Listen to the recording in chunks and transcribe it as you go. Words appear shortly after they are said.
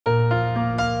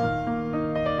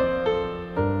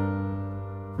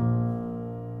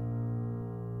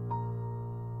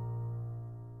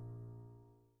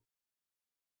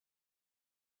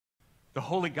The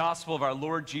Holy Gospel of our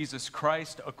Lord Jesus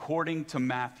Christ according to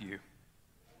Matthew.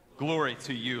 Glory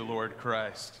to you, Lord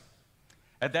Christ.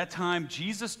 At that time,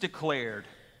 Jesus declared,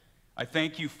 I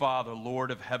thank you, Father,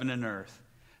 Lord of heaven and earth,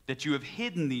 that you have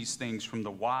hidden these things from the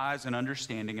wise and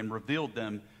understanding and revealed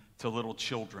them to little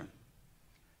children.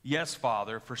 Yes,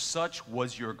 Father, for such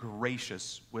was your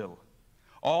gracious will.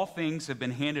 All things have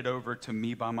been handed over to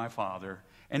me by my Father,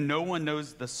 and no one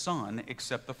knows the Son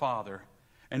except the Father,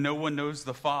 and no one knows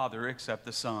the Father except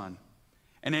the Son,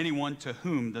 and anyone to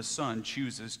whom the Son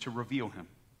chooses to reveal him.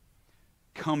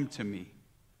 Come to me,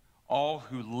 all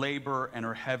who labor and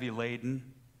are heavy laden,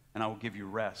 and I will give you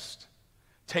rest.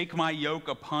 Take my yoke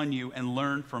upon you and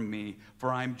learn from me,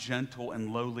 for I am gentle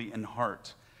and lowly in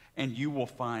heart, and you will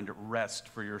find rest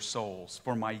for your souls.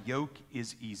 For my yoke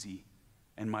is easy,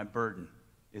 and my burden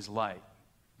is light.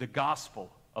 The gospel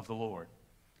of the Lord.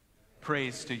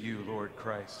 Praise to you, Lord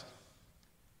Christ.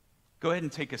 Go ahead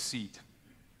and take a seat.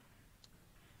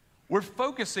 We're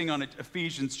focusing on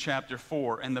Ephesians chapter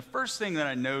 4, and the first thing that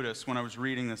I noticed when I was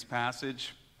reading this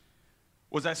passage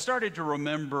was I started to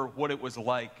remember what it was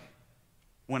like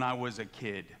when I was a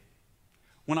kid,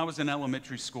 when I was in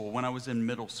elementary school, when I was in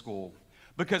middle school,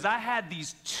 because I had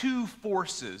these two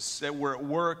forces that were at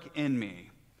work in me,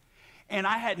 and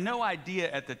I had no idea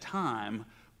at the time,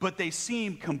 but they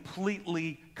seemed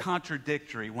completely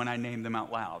contradictory when I named them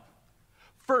out loud.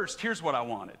 First, here's what I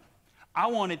wanted. I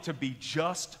wanted to be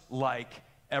just like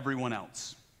everyone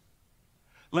else.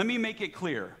 Let me make it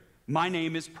clear. My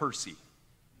name is Percy.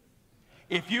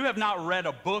 If you have not read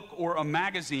a book or a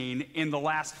magazine in the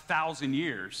last 1,000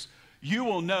 years, you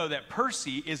will know that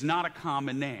Percy is not a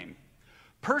common name.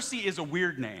 Percy is a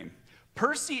weird name.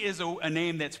 Percy is a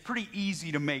name that's pretty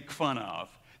easy to make fun of.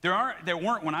 There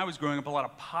weren't, when I was growing up, a lot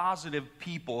of positive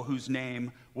people whose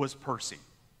name was Percy,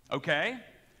 okay?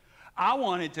 I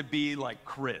wanted to be like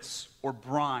Chris or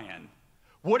Brian.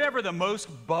 Whatever the most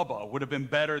Bubba would have been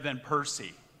better than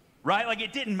Percy, right? Like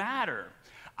it didn't matter.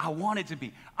 I wanted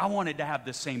to have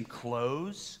the same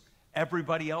clothes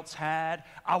everybody else had.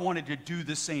 I wanted to do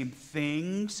the same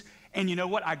things. And you know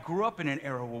what? I grew up in an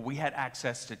era where we had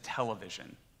access to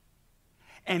television.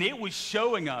 And it was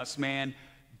showing us, man,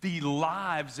 the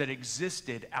lives that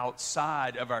existed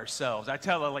outside of ourselves. I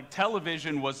tell you, like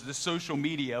television was the social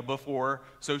media before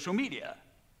social media.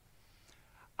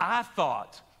 I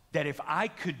thought that if I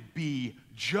could be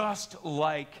just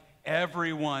like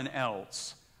everyone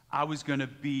else, I was going to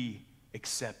be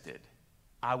accepted.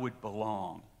 I would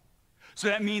belong. So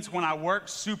that means when I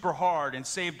worked super hard and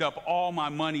saved up all my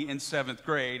money in 7th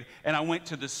grade and I went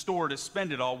to the store to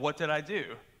spend it all, what did I do?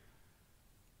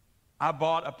 I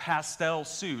bought a pastel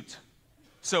suit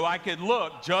so I could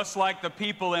look just like the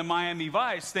people in Miami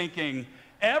Vice, thinking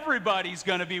everybody's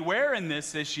going to be wearing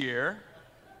this year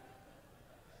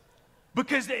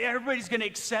because everybody's going to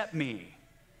accept me.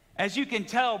 As you can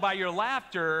tell by your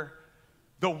laughter,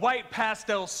 the white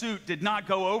pastel suit did not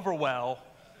go over well,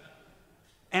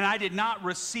 and I did not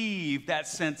receive that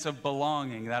sense of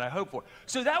belonging that I hoped for.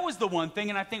 So that was the one thing,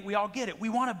 and I think we all get it. We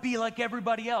want to be like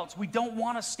everybody else. We don't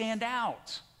want to stand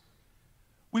out.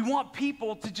 We want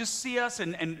people to just see us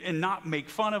and not make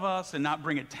fun of us and not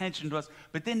bring attention to us.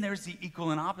 But then there's the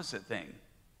equal and opposite thing.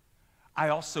 I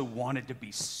also wanted to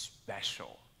be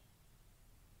special.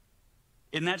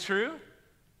 Isn't that true?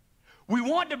 We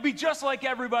want to be just like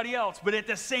everybody else, but at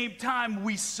the same time,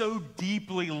 we so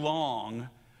deeply long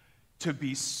to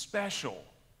be special.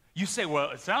 You say,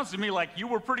 well, it sounds to me like you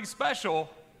were pretty special.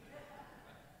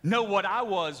 No, what I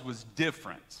was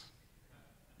different.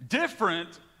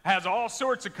 Different has all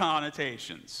sorts of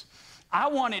connotations. I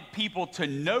wanted people to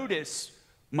notice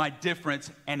my difference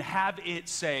and have it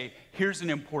say, here's an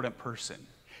important person.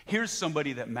 Here's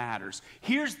somebody that matters.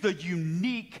 Here's the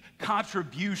unique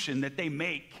contribution that they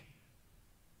make.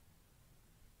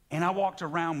 And I walked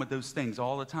around with those things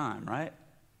all the time, right?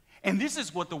 And this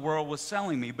is what the world was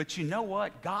selling me. But you know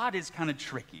what? God is kind of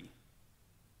tricky.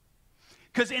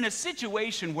 Because in a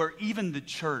situation where even the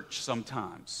church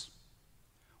sometimes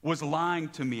was lying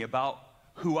to me about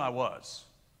who I was.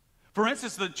 For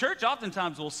instance, the church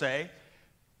oftentimes will say,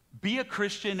 be a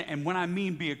Christian, and when I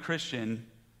mean be a Christian,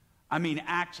 I mean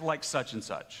act like such and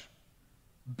such.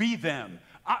 Be them.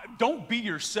 Don't be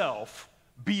yourself,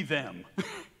 be them.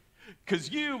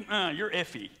 Because you're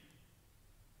iffy.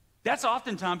 That's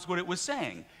oftentimes what it was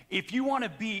saying. If you want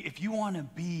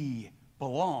to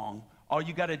belong, all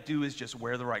you got to do is just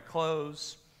wear the right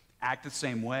clothes, act the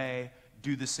same way,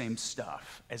 do the same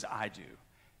stuff as I do,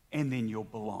 and then you'll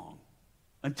belong.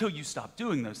 Until you stop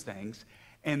doing those things,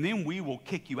 and then we will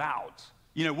kick you out.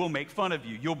 We'll make fun of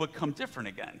you. You'll become different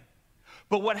again.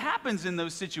 But what happens in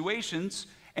those situations,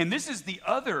 And this is the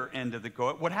other end of the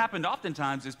coin. What happened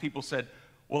oftentimes is people said,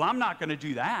 well, I'm not going to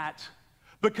do that,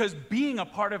 because being a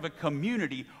part of a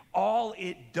community, all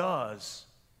it does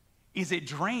is it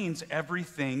drains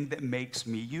everything that makes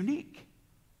me unique,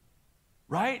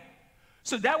 right?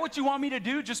 So that what you want me to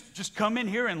do? Just come in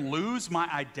here and lose my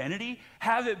identity?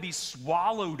 Have it be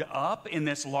swallowed up in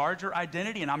this larger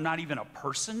identity and I'm not even a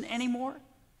person anymore?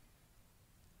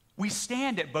 We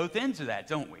stand at both ends of that,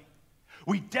 don't we?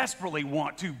 We desperately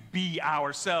want to be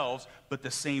ourselves, but at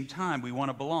the same time, we want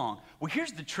to belong. Well,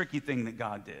 here's the tricky thing that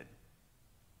God did.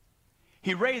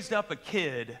 He raised up a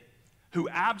kid who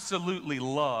absolutely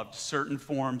loved certain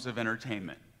forms of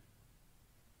entertainment.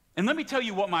 And let me tell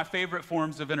you what my favorite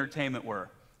forms of entertainment were.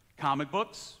 Comic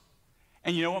books.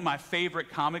 And you know what my favorite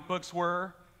comic books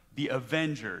were? The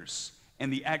Avengers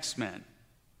and the X-Men.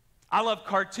 I love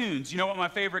cartoons. You know what my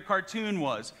favorite cartoon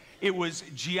was? It was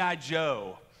G.I.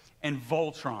 Joe and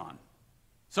Voltron.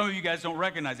 Some of you guys don't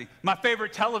recognize it. My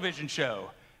favorite television show,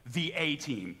 The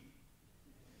A-Team.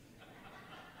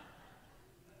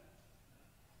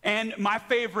 And my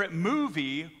favorite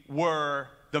movie were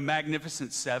The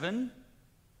Magnificent Seven,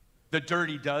 The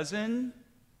Dirty Dozen,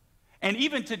 and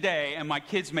even today, and my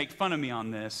kids make fun of me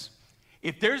on this,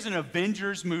 if there's an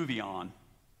Avengers movie on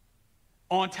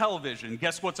television,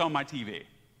 guess what's on my TV?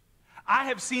 I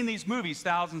have seen these movies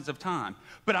thousands of times,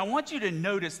 but I want you to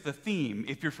notice the theme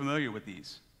if you're familiar with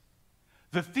these.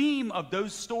 The theme of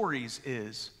those stories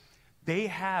is they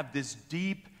have this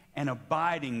deep and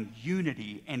abiding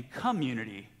unity and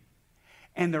community,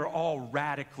 and they're all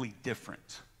radically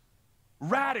different.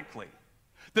 Radically.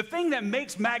 The thing that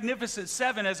makes Magnificent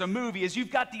Seven as a movie is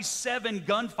you've got these 7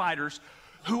 gunfighters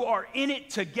who are in it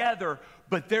together,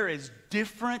 but they're as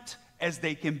different as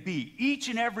they can be. Each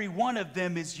and every one of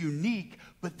them is unique,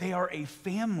 but they are a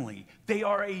family. They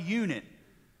are a unit.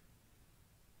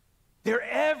 They're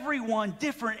everyone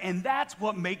different, and that's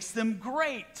what makes them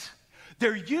great.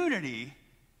 Their unity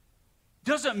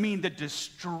doesn't mean the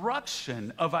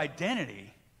destruction of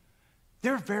identity.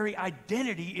 Their very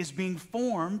identity is being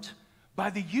formed by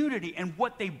the unity and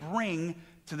what they bring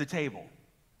to the table.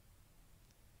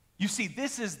 You see,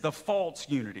 this is the false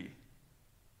unity.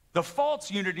 The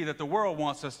false unity that the world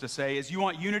wants us to say is, you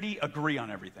want unity? Agree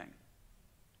on everything.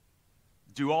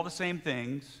 Do all the same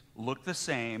things, look the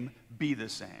same, be the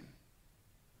same.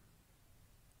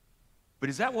 But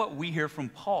is that what we hear from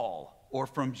Paul or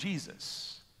from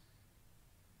Jesus?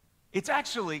 It's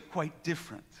actually quite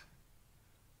different.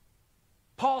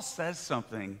 Paul says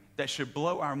something that should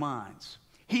blow our minds.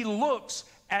 He looks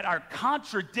at our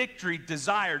contradictory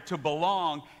desire to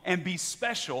belong and be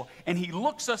special, and he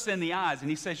looks us in the eyes and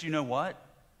he says, you know what?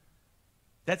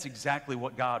 That's exactly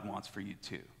what God wants for you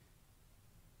too.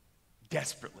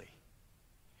 Desperately.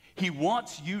 He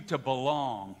wants you to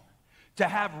belong, to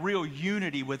have real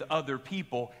unity with other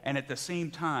people, and at the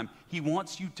same time, he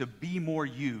wants you to be more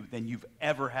you than you've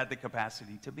ever had the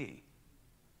capacity to be.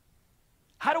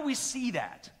 How do we see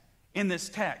that in this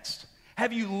text?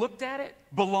 Have you looked at it?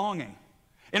 Belonging.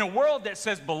 In a world that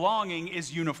says belonging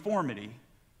is uniformity,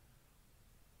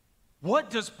 what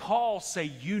does Paul say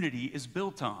unity is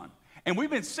built on? And we've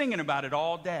been singing about it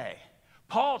all day.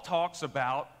 Paul talks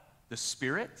about the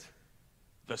Spirit,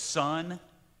 the Son,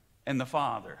 and the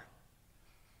Father.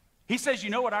 He says, you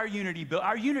know what our unity built?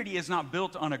 Our unity is not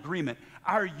built on agreement.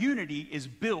 Our unity is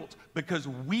built because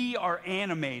we are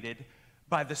animated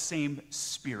by the same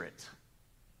Spirit.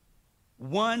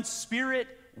 One Spirit,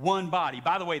 one body.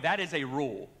 By the way, that is a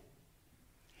rule.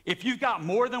 If you've got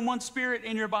more than one spirit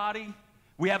in your body,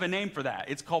 we have a name for that.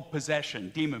 It's called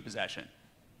possession, demon possession.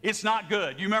 It's not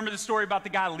good. You remember the story about the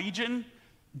guy Legion?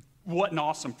 Wasn't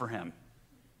awesome for him.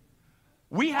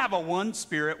 We have a one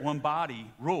spirit, one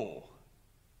body rule.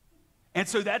 And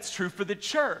so that's true for the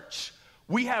church.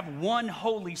 We have one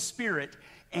Holy Spirit,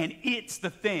 and it's the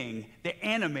thing that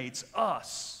animates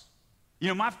us. You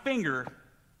know, my finger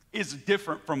is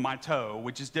different from my toe,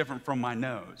 which is different from my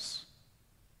nose.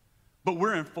 But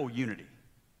we're in full unity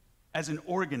as an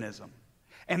organism.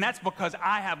 And that's because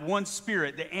I have one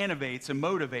spirit that animates and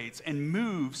motivates and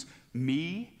moves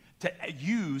me to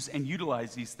use and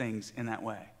utilize these things in that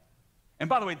way. And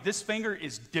by the way, this finger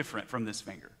is different from this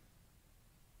finger.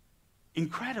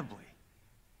 Incredibly.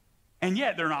 And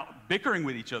yet they're not bickering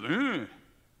with each other.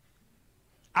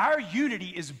 Our unity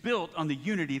is built on the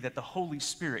unity that the Holy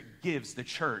Spirit gives the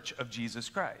church of Jesus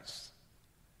Christ.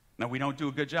 Now, we don't do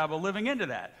a good job of living into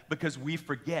that because we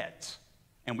forget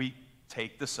and we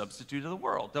take the substitute of the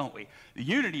world, don't we? The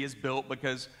unity is built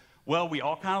because, well, we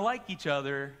all kind of like each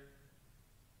other.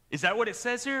 Is that what it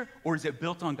says here? Or is it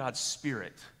built on God's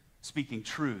Spirit, speaking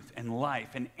truth and life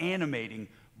and animating,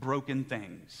 broken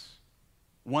things.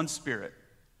 One Spirit.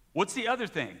 What's the other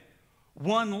thing?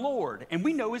 One Lord, and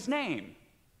we know his name,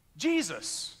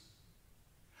 Jesus.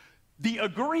 The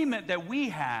agreement that we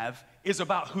have is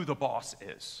about who the boss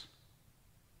is.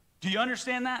 Do you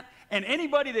understand that? And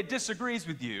anybody that disagrees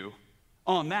with you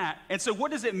on that, and so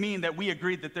what does it mean that we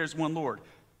agreed that there's one Lord?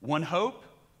 One hope,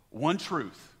 one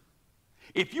truth.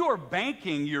 If you are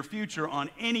banking your future on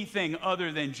anything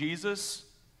other than Jesus,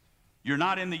 you're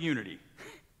not in the unity.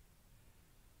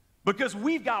 Because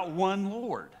we've got one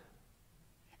Lord.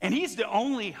 And he's the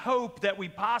only hope that we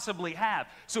possibly have.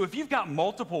 So if you've got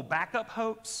multiple backup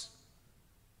hopes,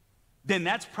 then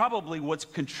that's probably what's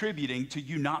contributing to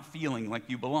you not feeling like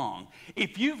you belong.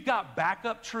 If you've got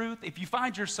backup truth, if you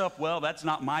find yourself, well, that's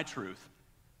not my truth,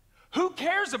 who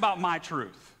cares about my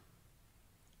truth?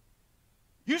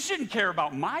 You shouldn't care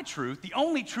about my truth. The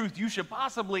only truth you should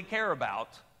possibly care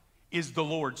about is the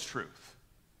Lord's truth.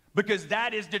 Because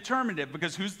that is determinative.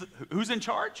 Because who's in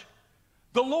charge?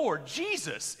 The Lord.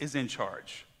 Jesus is in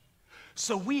charge.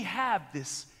 So we have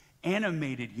this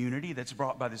animated unity that's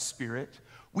brought by the Spirit.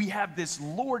 We have this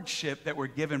lordship that we're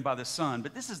given by the Son.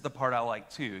 But this is the part I like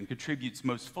too and contributes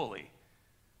most fully.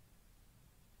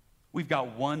 We've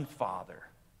got one Father.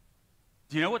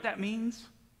 Do you know what that means?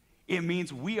 It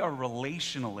means we are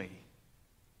relationally,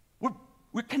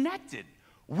 we're connected.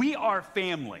 We are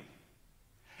family.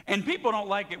 And people don't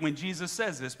like it when Jesus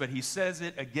says this, but he says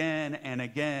it again and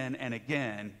again and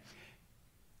again.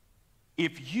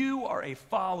 If you are a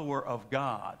follower of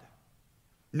God,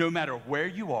 no matter where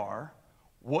you are,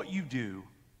 what you do,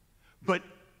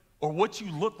 or what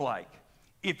you look like,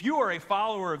 if you are a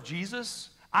follower of Jesus,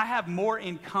 I have more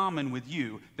in common with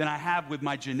you than I have with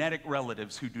my genetic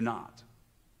relatives who do not.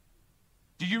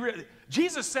 Do you really?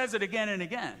 Jesus says it again and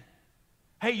again.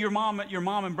 Hey, your mom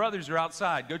and brothers are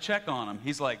outside. Go check on them.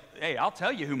 He's like, hey, I'll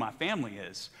tell you who my family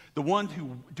is. The one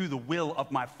who do the will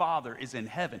of my Father is in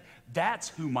heaven. That's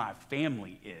who my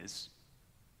family is.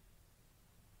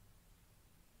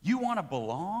 You want to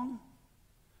belong?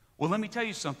 Well, let me tell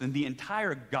you something. The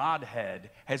entire Godhead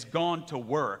has gone to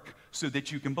work so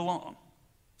that you can belong.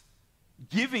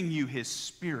 Giving you his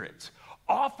Spirit,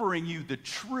 offering you the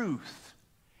truth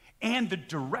and the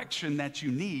direction that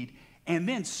you need, and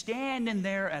then standing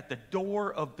there at the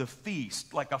door of the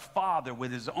feast like a father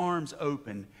with his arms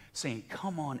open saying,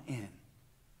 come on in.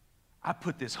 I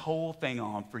put this whole thing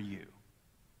on for you.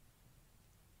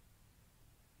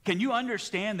 Can you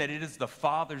understand that it is the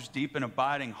Father's deep and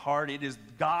abiding heart? It is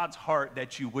God's heart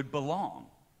that you would belong.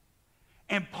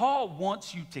 And Paul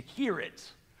wants you to hear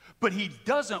it, but he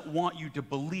doesn't want you to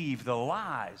believe the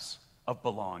lies of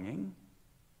belonging.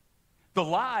 The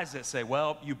lies that say,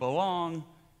 well, you belong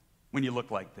when you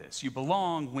look like this. You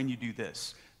belong when you do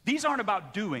this. These aren't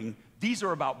about doing. These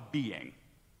are about being.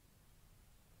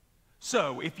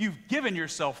 So if you've given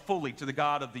yourself fully to the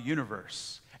God of the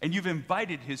universe, and you've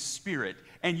invited his Spirit,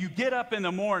 and you get up in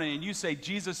the morning and you say,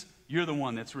 Jesus, you're the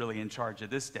one that's really in charge of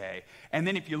this day. And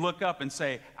then if you look up and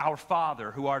say, our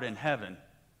Father who art in heaven,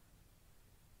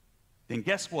 then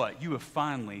guess what? You have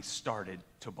finally started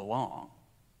to belong.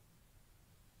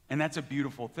 And that's a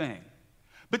beautiful thing.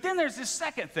 But then there's this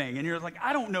second thing, and you're like,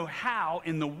 I don't know how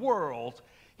in the world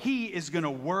he is going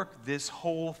to work this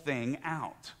whole thing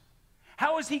out.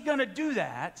 How is he going to do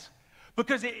that?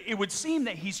 Because it would seem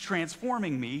that he's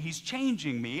transforming me, he's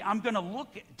changing me. I'm going to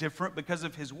look different because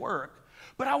of his work,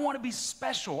 but I want to be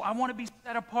special. I want to be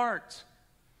set apart.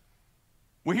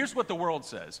 Well, here's what the world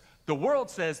says. The world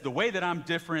says the way that I'm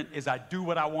different is I do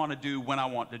what I want to do when I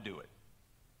want to do it.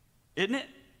 Isn't it?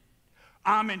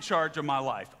 I'm in charge of my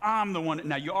life. I'm the one.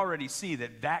 Now, you already see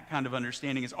that that kind of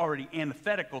understanding is already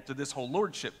antithetical to this whole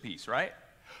lordship piece, right?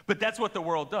 But that's what the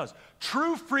world does.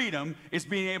 True freedom is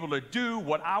being able to do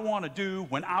what I want to do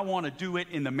when I want to do it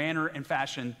in the manner and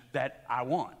fashion that I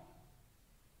want.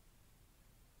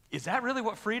 Is that really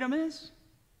what freedom is?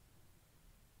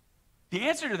 The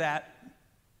answer to that,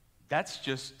 that's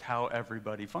just how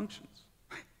everybody functions.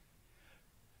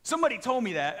 Somebody told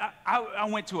me that. I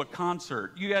went to a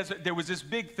concert. You guys, there was this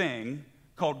big thing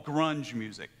called grunge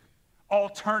music,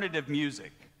 alternative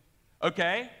music,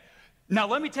 okay? Now,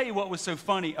 let me tell you what was so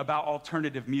funny about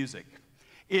alternative music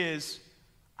is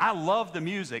I love the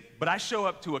music, but I show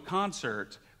up to a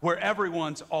concert where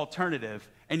everyone's alternative,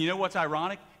 and you know what's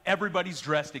ironic? Everybody's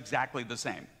dressed exactly the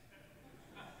same.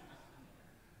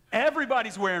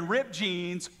 Everybody's wearing ripped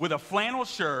jeans with a flannel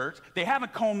shirt. They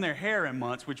haven't combed their hair in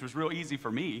months, which was real easy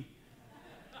for me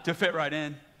to fit right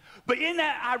in. But isn't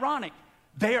that ironic?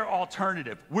 They are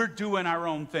alternative. We're doing our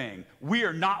own thing. We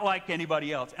are not like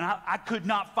anybody else. And I could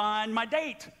not find my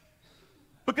date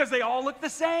because they all look the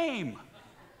same.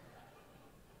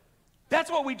 That's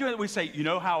what we do. We say, you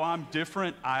know how I'm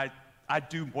different? I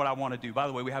do what I want to do. By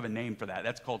the way, we have a name for that.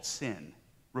 That's called sin,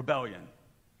 rebellion.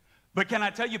 But can I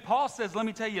tell you, Paul says, let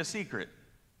me tell you a secret.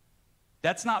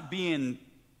 That's not being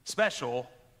special.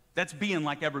 That's being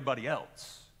like everybody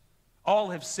else. All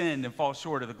have sinned and fall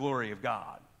short of the glory of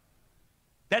God.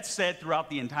 That's said throughout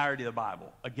the entirety of the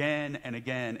Bible, again and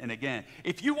again and again.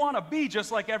 If you want to be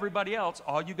just like everybody else,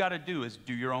 all you got to do is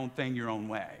do your own thing your own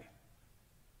way.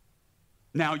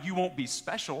 Now, you won't be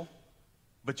special,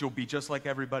 but you'll be just like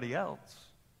everybody else.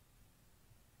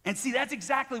 And see, that's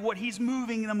exactly what he's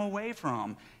moving them away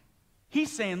from. He's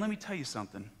saying, let me tell you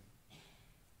something.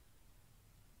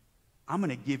 I'm going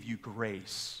to give you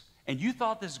grace. And you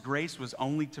thought this grace was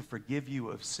only to forgive you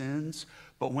of sins,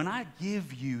 but when I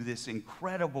give you this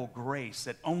incredible grace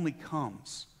that only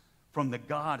comes from the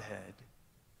Godhead,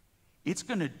 it's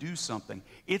going to do something.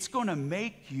 It's going to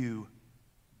make you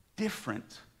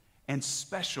different and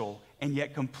special and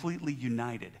yet completely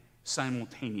united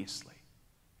simultaneously.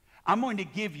 I'm going to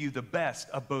give you the best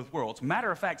of both worlds. Matter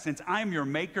of fact, since I'm your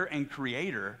maker and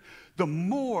creator, the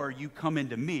more you come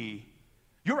into me,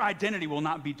 your identity will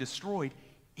not be destroyed.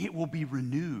 It will be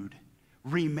renewed,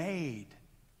 remade,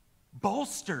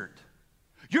 bolstered.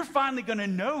 You're finally going to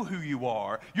know who you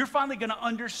are. You're finally going to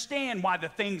understand why the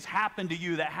things happen to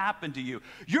you that happen to you.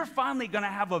 You're finally going to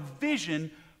have a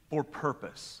vision for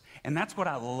purpose. And that's what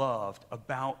I loved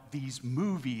about these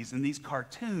movies and these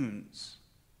cartoons,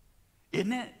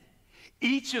 isn't it?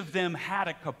 Each of them had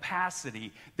a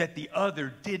capacity that the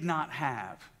other did not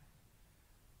have.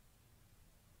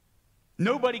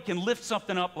 Nobody can lift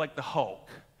something up like the Hulk.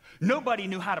 Nobody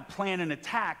knew how to plan an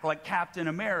attack like Captain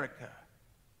America.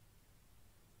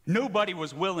 Nobody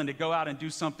was willing to go out and do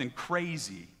something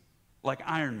crazy like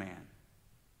Iron Man.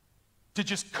 To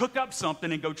just cook up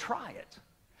something and go try it.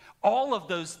 All of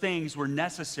those things were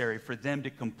necessary for them to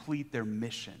complete their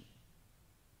mission.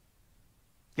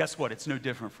 Guess what? It's no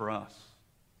different for us.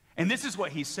 And this is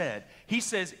what he said. He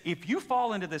says, if you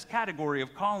fall into this category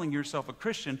of calling yourself a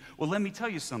Christian, well, let me tell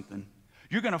you something.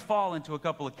 You're going to fall into a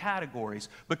couple of categories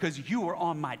because you are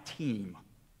on my team.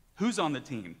 Who's on the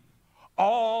team?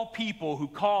 All people who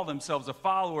call themselves a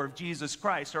follower of Jesus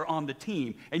Christ are on the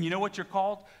team. And you know what you're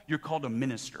called? You're called a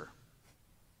minister.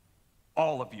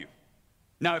 All of you.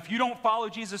 Now, if you don't follow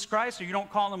Jesus Christ or you don't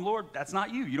call him Lord, that's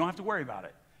not you. You don't have to worry about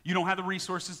it. You don't have the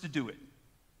resources to do it.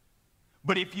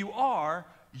 But if you are,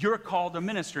 you're called a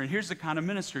minister. And here's the kind of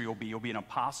minister you'll be. You'll be an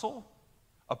apostle,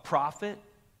 a prophet,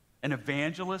 an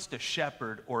evangelist, a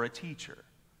shepherd, or a teacher.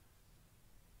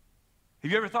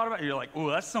 Have you ever thought about it? You're like, oh,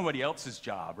 that's somebody else's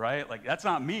job, right? Like, that's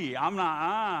not me. I'm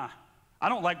not, I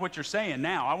don't like what you're saying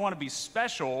now. I want to be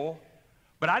special,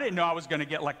 but I didn't know I was going to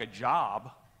get like a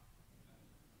job.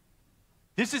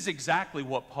 This is exactly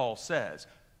what Paul says.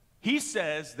 He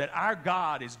says that our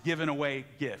God is giving away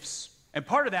gifts. And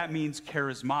part of that means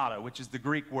charismata, which is the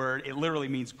Greek word. It literally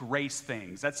means grace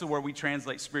things. That's the word we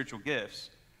translate spiritual gifts.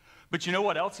 But you know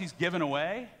what else he's given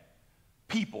away?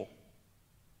 People.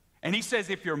 And he says,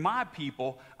 if you're my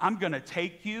people, I'm going to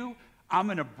take you, I'm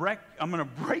going to break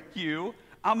you,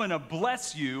 I'm going to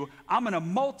bless you, I'm going to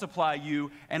multiply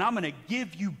you, and I'm going to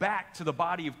give you back to the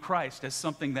body of Christ as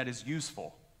something that is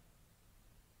useful.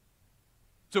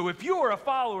 So if you are a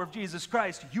follower of Jesus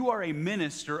Christ, you are a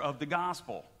minister of the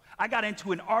gospel. I got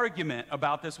into an argument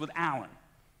about this with Alan,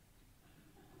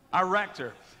 our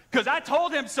rector, because I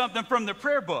told him something from the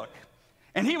prayer book,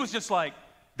 and he was just like,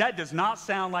 that does not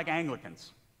sound like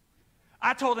Anglicans.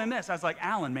 I told him this. I was like,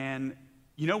 Alan, man,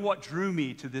 you know what drew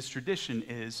me to this tradition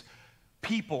is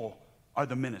people are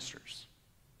the ministers.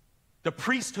 The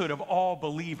priesthood of all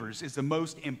believers is the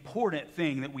most important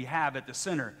thing that we have at the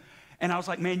center. And I was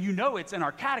like, man, you know it's in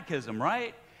our catechism,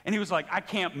 right? And he was like, I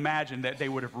can't imagine that they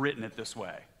would have written it this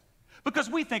way. Because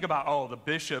we think about, oh, the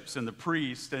bishops and the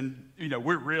priests, and, you know,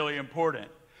 we're really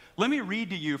important. Let me read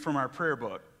to you from our prayer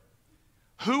book.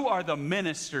 Who are the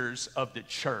ministers of the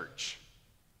church?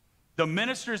 The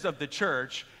ministers of the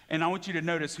church, and I want you to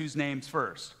notice whose names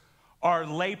first, are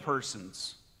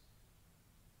laypersons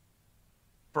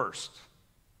first.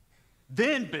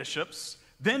 Then bishops,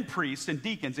 then priests and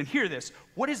deacons. And hear this,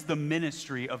 what is the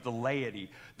ministry of the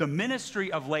laity? The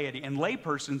ministry of laity and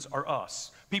laypersons are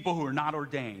us, people who are not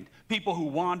ordained, people who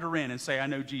wander in and say, I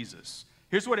know Jesus.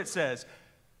 Here's what it says.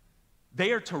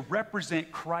 They are to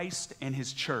represent Christ and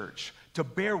his church, to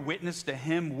bear witness to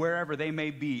him wherever they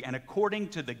may be, and according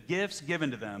to the gifts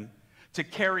given to them, to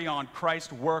carry on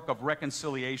Christ's work of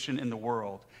reconciliation in the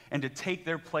world, and to take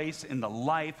their place in the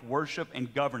life, worship,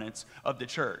 and governance of the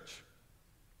church.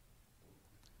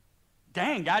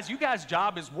 Dang, guys, you guys'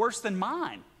 job is worse than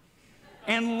mine,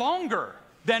 and longer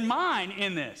than mine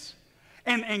in this.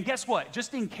 And guess what?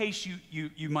 Just in case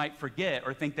you might forget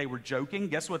or think they were joking,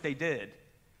 guess what they did?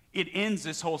 It ends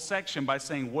this whole section by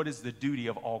saying, what is the duty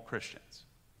of all Christians?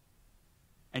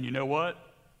 And you know what?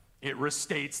 It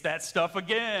restates that stuff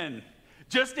again.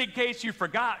 Just in case you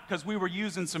forgot, because we were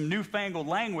using some newfangled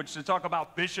language to talk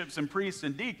about bishops and priests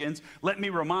and deacons, let me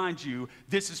remind you,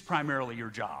 this is primarily your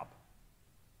job.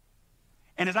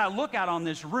 And as I look out on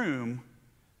this room,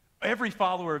 every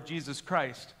follower of Jesus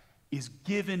Christ is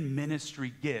given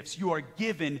ministry gifts. You are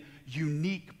given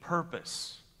unique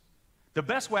purpose. The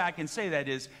best way I can say that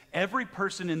is every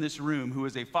person in this room who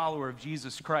is a follower of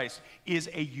Jesus Christ is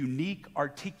a unique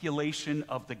articulation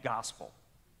of the gospel.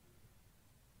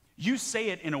 You say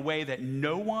it in a way that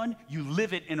you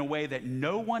live it in a way that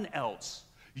no one else,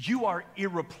 you are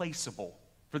irreplaceable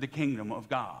for the kingdom of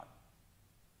God.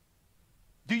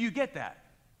 Do you get that?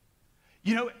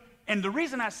 You know, and the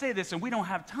reason I say this, and we don't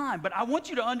have time, but I want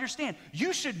you to understand,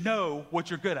 you should know what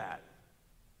you're good at.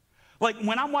 Like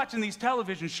when I'm watching these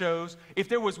television shows, if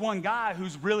there was one guy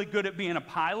who's really good at being a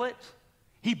pilot,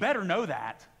 he better know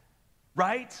that,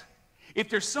 right? If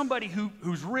there's somebody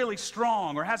who's really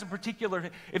strong or has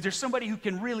if there's somebody who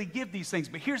can really give these things.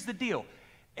 But here's the deal.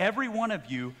 Every one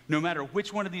of you, no matter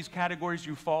which one of these categories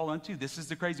you fall into, this is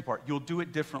the crazy part, you'll do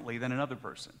it differently than another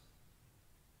person.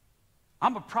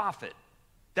 I'm a prophet.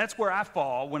 That's where I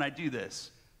fall when I do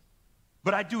this.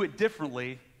 But I do it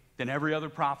differently than every other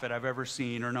prophet I've ever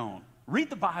seen or known. Read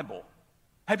the Bible.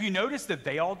 Have you noticed that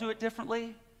they all do it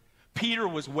differently? Peter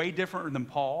was way different than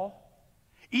Paul.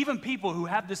 Even people who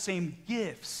have the same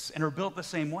gifts and are built the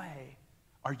same way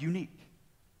are unique.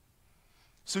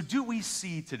 So do we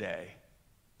see today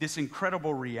this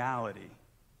incredible reality?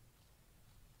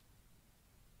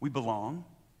 We belong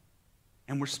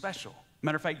and we're special.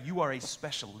 Matter of fact, you are a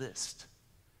specialist.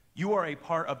 You are a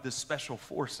part of the special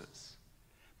forces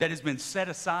that has been set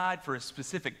aside for a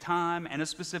specific time and a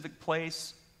specific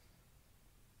place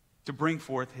to bring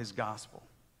forth his gospel.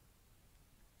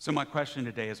 So my question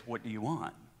today is, what do you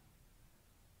want?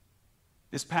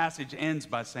 This passage ends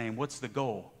by saying, what's the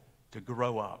goal? To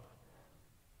grow up.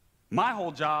 My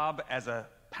whole job as a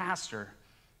pastor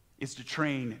is to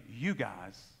train you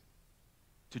guys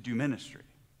to do ministry.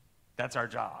 That's our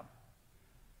job.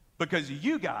 Because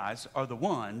you guys are the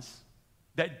ones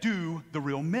that do the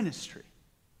real ministry.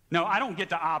 No, I don't get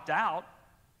to opt out.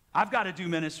 I've got to do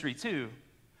ministry too.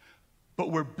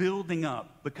 But we're building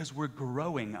up because we're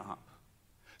growing up.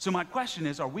 So my question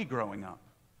is, are we growing up?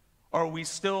 Or are we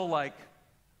still like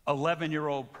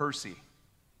 11-year-old Percy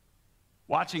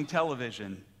watching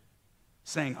television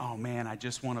saying, oh man, I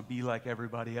just want to be like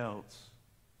everybody else.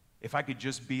 If I could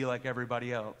just be like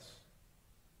everybody else.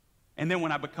 And then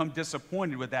when I become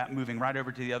disappointed with that, moving right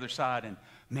over to the other side and,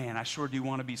 man, I sure do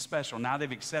want to be special. Now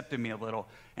they've accepted me a little,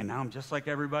 and now I'm just like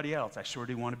everybody else. I sure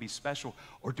do want to be special.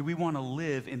 Or do we want to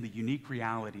live in the unique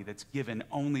reality that's given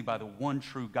only by the one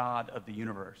true God of the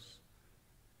universe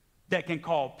that can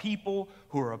call people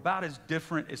who are about as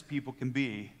different as people can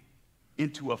be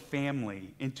into a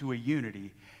family, into a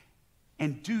unity,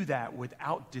 and do that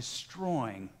without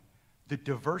destroying the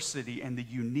diversity and the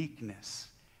uniqueness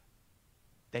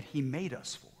that he made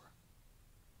us for?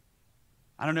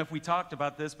 I don't know if we talked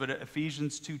about this, but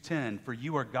Ephesians 2:10, for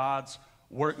you are God's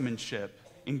workmanship.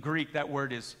 In Greek, that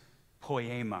word is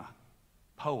poema,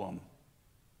 poem.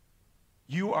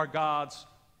 You are God's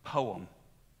poem,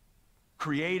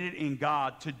 created in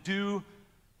God to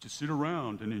sit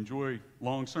around and enjoy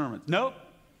long sermons. Nope.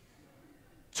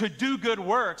 To do good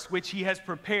works, which he has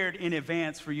prepared in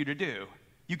advance for you to do.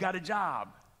 You got a job.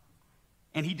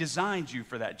 And he designed you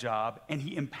for that job, and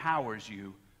he empowers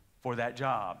you for that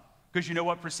job. Because you know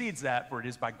what precedes that? For it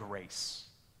is by grace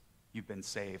you've been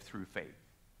saved through faith.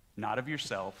 Not of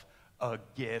yourself, a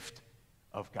gift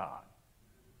of God.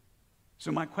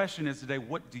 So my question is today,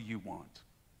 what do you want?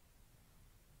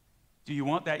 Do you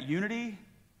want that unity?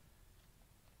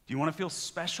 Do you want to feel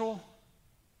special?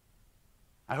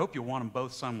 I hope you'll want them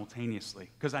both simultaneously,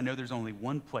 because I know there's only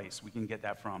one place we can get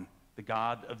that from, the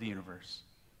God of the universe.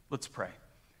 Let's pray.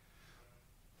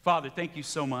 Father, thank you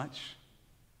so much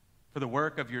for the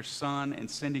work of your Son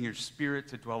and sending your Spirit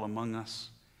to dwell among us.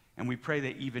 And we pray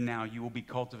that even now you will be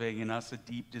cultivating in us a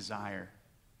deep desire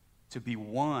to be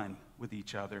one with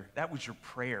each other. That was your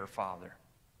prayer, Father.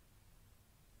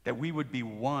 That we would be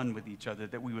one with each other,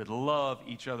 that we would love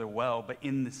each other well, but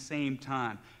in the same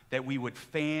time, that we would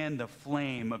fan the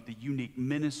flame of the unique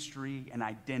ministry and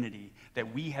identity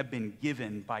that we have been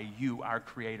given by you, our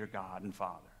Creator, God and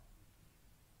Father.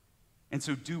 And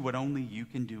so do what only you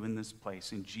can do in this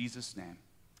place. In Jesus' name,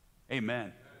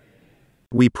 amen.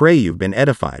 We pray you've been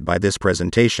edified by this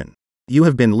presentation. You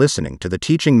have been listening to the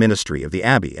teaching ministry of the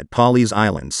Abbey at Pawleys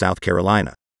Island, South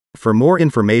Carolina. For more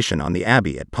information on the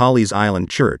Abbey at Pawleys Island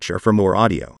Church or for more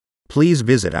audio, please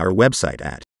visit our website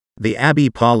at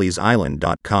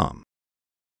theabbeypawleysisland.com.